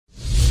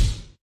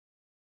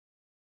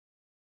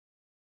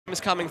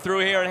Coming through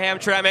here in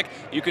Hamtramck.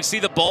 You can see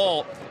the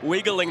ball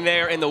wiggling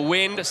there in the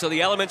wind, so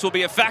the elements will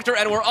be a factor,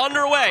 and we're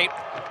underway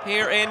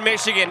here in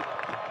Michigan.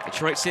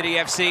 Detroit City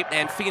FC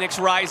and Phoenix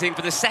rising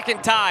for the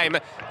second time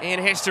in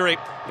history.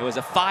 It was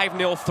a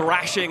 5-0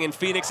 thrashing in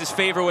Phoenix's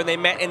favor when they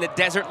met in the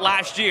desert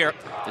last year.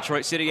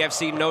 Detroit City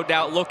FC no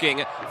doubt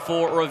looking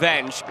for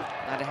revenge.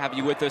 Glad to have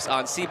you with us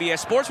on CBS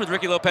Sports with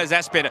Ricky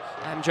Lopez-Espin.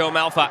 I'm Joe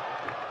Malfa.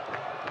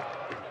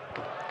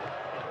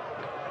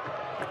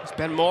 It's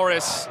Ben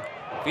Morris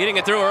feeding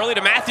it through early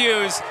to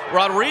Matthews.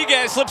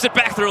 Rodriguez slips it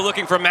back through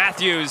looking for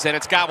Matthews, and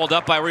it's gobbled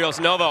up by Rios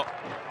Novo.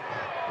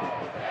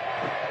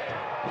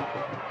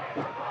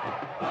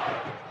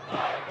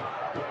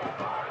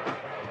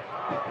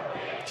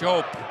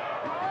 Diop.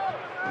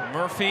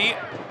 Murphy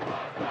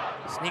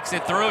sneaks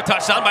it through,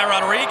 touched on by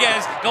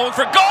Rodriguez, going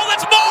for goal,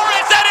 it's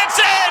Morris, and it's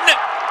in!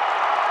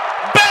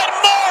 Ben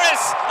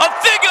Morris, a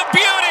thing of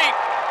beauty!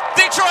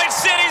 Detroit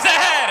City's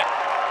ahead!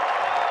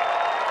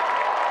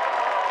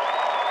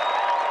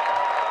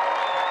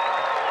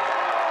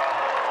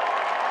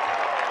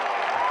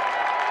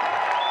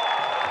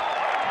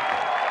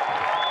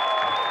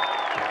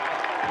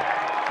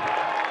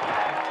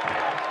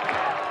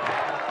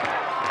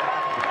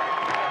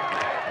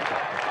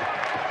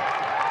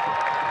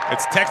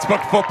 It's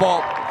textbook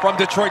football from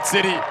Detroit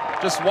City.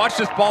 Just watch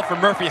this ball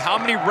from Murphy. How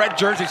many red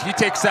jerseys he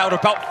takes out?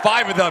 About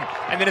 5 of them.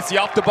 And then it's the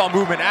off-the-ball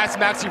movement. As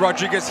Maxi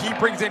Rodriguez, he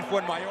brings in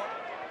Fuenmayor.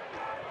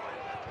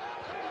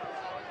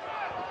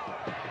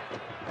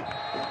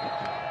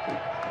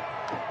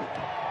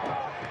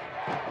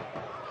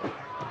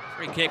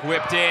 Free kick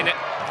whipped in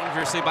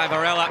dangerously by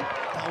Varela.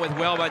 Dealt with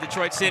well by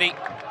Detroit City.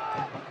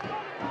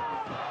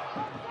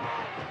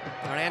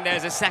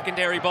 Hernandez, a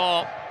secondary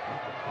ball.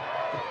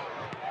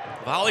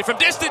 Volley from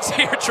distance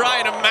here,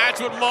 trying to match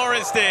what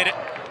Morris did.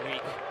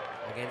 Week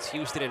against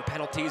Houston in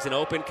penalties and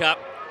Open Cup.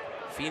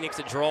 Phoenix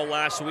a draw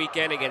last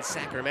weekend against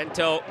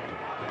Sacramento.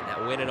 And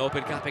that win in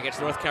Open Cup against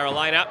North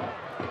Carolina.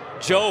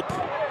 Diop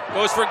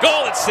goes for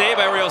goal. It's saved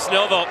by Rios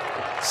Novo.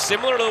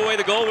 Similar to the way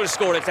the goal was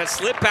scored. It's that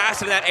slip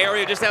pass in that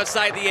area just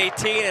outside the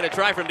 18 and a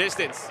try from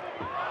distance.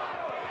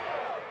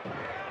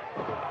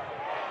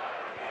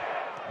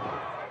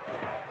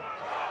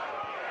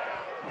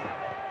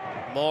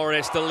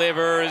 Morris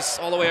delivers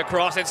all the way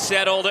across. It's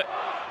settled.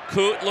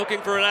 Coot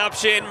looking for an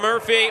option.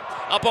 Murphy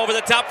up over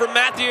the top for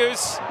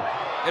Matthews.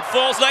 It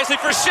falls nicely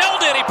for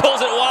Sheldon. He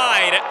pulls it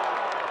wide.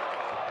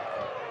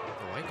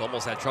 Wyke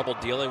almost had trouble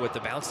dealing with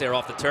the bounce there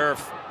off the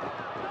turf.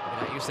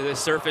 We're not used to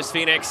this surface,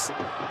 Phoenix.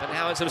 But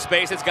now in some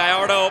space, it's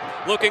Gallardo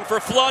looking for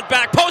Flood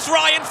back. Post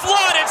Ryan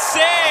Flood. It's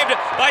saved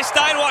by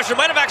Steinwasser.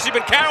 Might have actually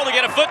been Carroll to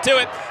get a foot to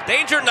it.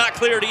 Danger not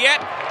cleared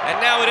yet.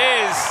 And now it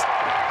is.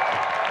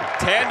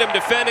 Tandem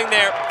defending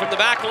there from the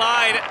back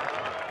line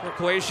for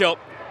Quaisho.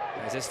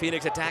 As this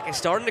Phoenix attack is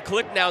starting to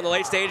click now in the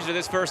late stages of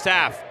this first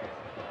half.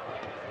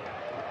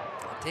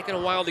 Taking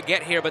a while to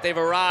get here, but they've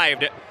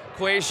arrived.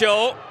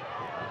 Quaisho. A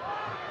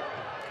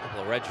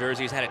couple of red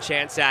jerseys had a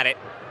chance at it.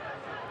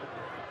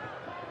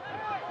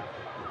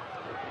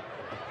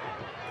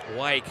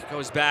 Wyke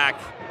goes back.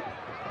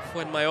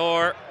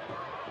 Fuenmayor.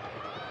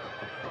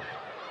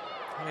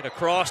 And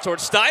across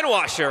towards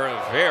Steinwasser.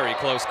 A very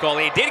close call.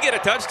 He did get a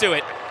touch to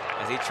it,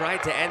 as he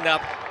tried to end up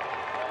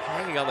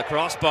hanging on the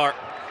crossbar.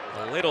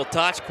 A little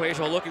touch.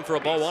 Quaisho looking for a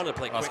ball, wanted to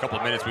play Last couple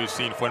of minutes we've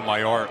seen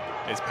Fuenmayor,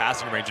 his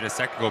passing range and his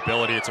technical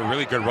ability. It's a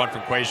really good run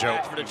from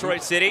Quaisho. For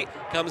Detroit City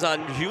comes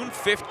on June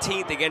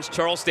 15th against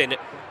Charleston.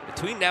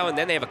 Between now and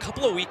then they have a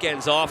couple of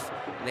weekends off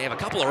and they have a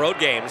couple of road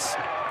games.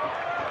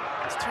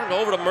 It's turned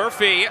over to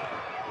Murphy.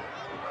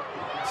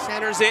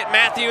 Centers it.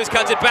 Matthews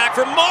cuts it back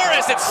for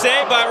Morris. It's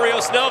saved by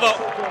Rios Novo.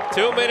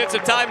 2 minutes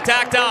of time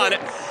tacked on.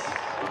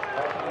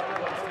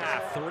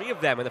 3 of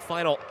them in the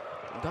final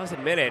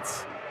dozen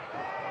minutes.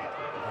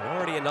 And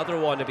already another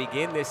one to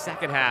begin this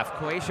second half.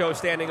 Quaisho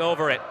standing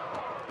over it.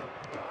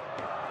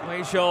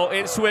 Quaisho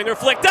in swinger,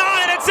 flicked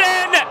on, and it's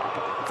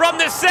in! From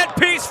the set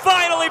piece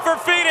finally for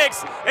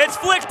Phoenix. It's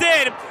flicked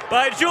in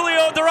by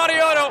Guilio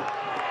Doratiotto.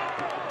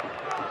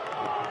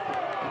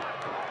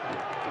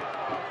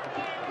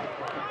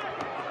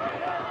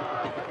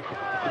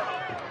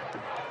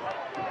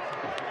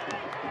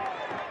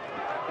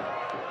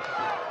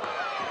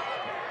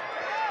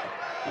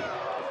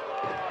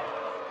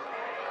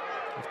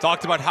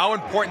 Talked about how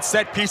important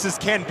set pieces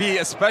can be,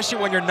 especially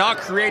when you're not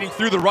creating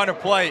through the run of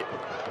play.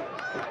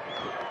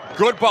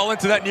 Good ball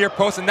into that near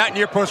post, and that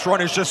near post run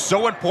is just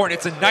so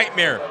important. It's a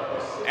nightmare.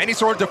 Any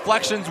sort of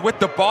deflections with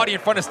the body in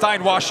front of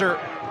Steinwasser,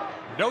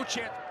 no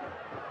chance.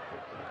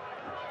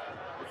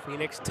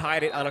 Phoenix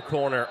tied it on a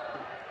corner.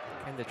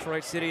 Can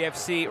Detroit City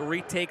FC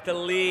retake the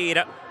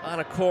lead on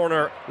a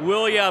corner?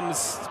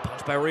 Williams,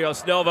 punched by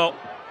Rios Novo.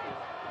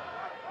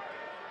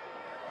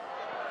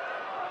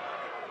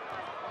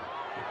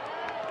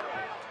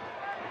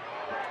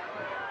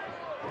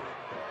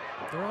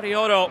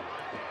 Doratiotto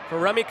for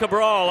Remy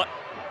Cabral.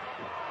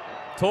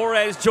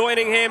 Torres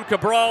joining him.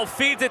 Cabral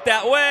feeds it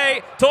that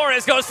way.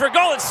 Torres goes for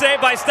goal. It's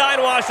saved by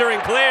Steinwasser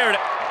and cleared.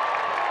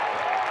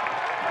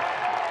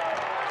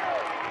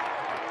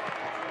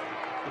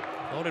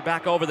 Loaded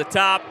back over the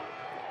top.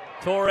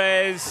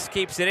 Torres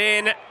keeps it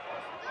in.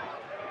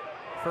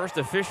 First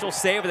official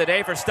save of the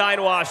day for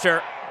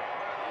Steinwasser.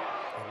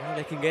 And now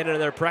they can get into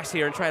their press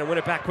here and try and win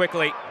it back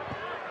quickly.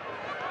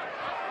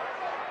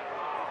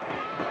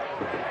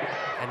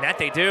 And that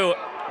they do.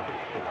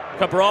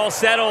 Cabral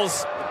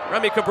settles.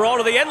 Remy Cabral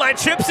to the end line,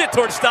 chips it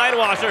towards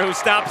Steinwasser, who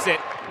stops it.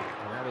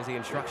 And that was the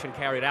instruction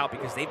carried out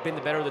because they've been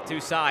the better of the two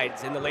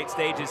sides in the late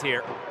stages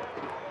here.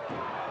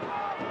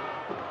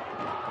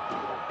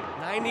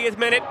 90th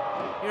minute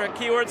here at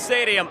Keyworth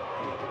Stadium.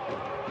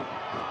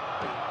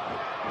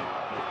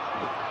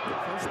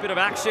 First bit of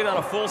action on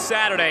a full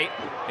Saturday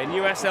in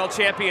USL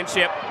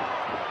Championship.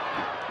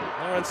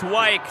 Laurence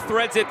Wyke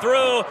threads it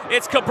through.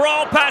 It's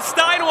Cabral past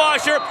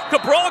Steinwasser.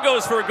 Cabral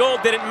goes for a goal,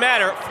 didn't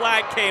matter.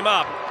 Flag came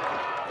up.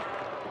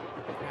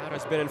 The crowd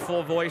has been in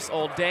full voice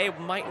all day.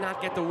 Might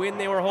not get the win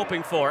they were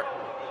hoping for.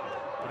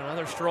 But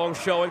another strong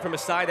showing from a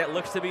side that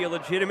looks to be a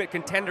legitimate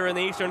contender in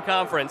the Eastern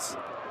Conference.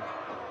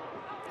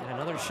 And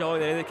another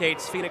showing that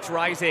indicates Phoenix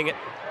Rising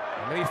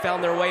maybe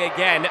found their way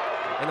again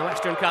in the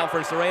Western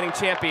Conference, the reigning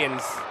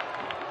champions.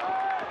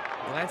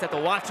 Glance at the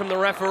watch from the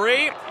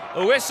referee.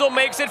 The whistle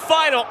makes it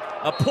final.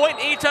 A point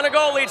each on a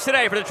goal each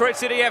today for Detroit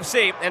City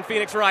FC and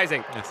Phoenix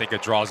Rising. I think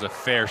it draws a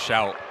fair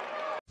shout.